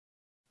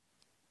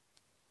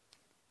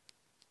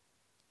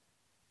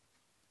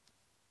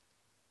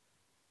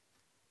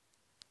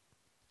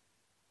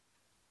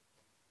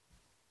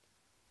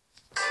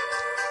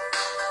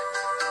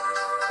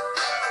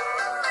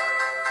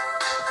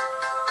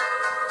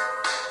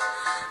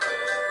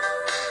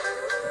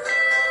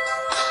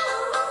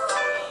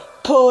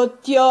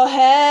Put your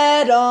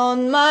head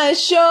on my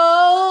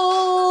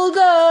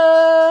shoulder.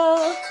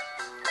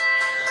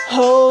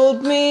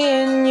 Hold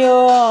me in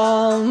your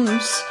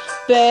arms,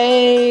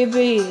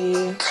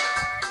 baby.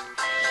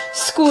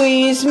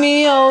 Squeeze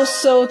me oh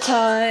so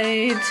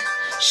tight.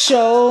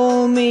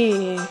 Show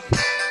me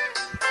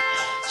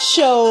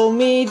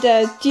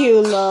that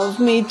you love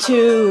me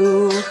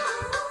too.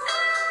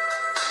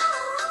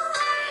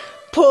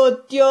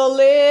 Put your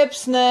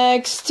lips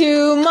next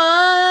to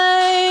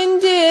mine,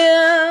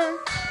 dear.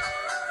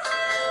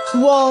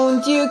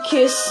 Won't you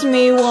kiss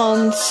me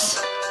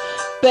once,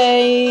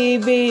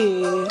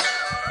 baby?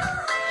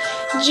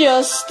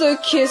 Just a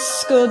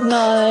kiss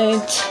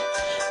goodnight,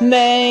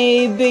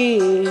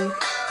 maybe.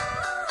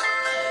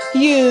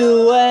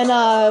 You and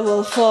I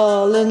will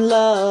fall in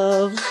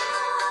love.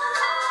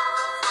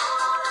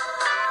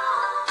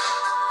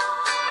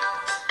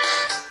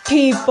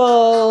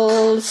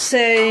 People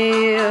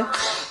say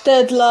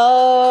that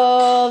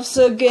love's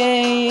a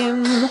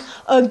game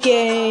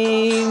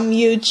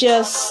you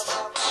just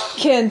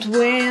can't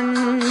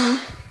win.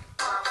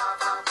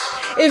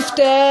 If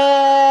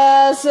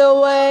there's a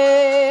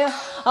way,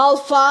 I'll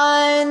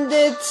find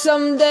it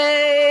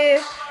someday,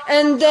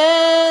 and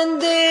then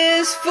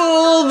this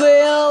fool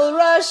will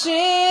rush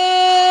in.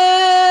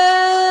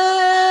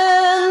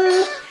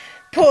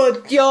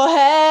 Put your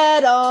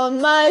head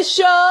on my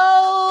shoulder.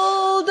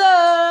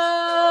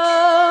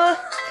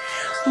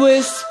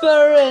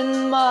 Whisper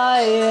in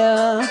my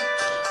ear,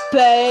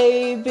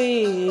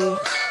 baby,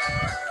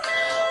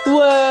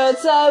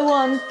 words I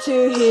want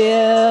to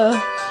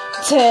hear.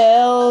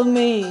 Tell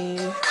me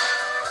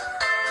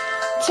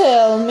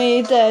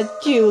that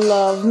you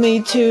love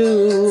me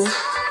too.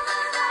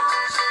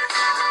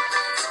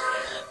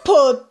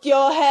 Put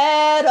your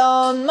head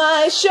on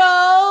my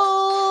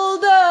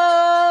shoulder.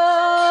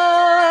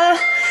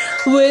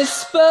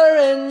 Whisper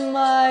in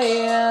my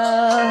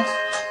ear,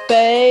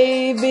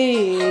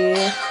 baby,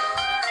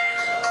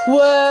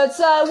 words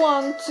I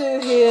want to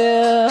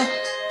hear,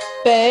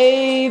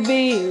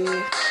 baby.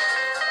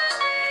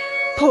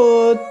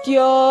 Put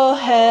your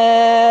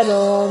head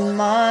on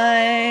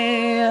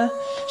my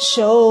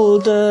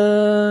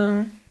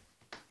shoulder.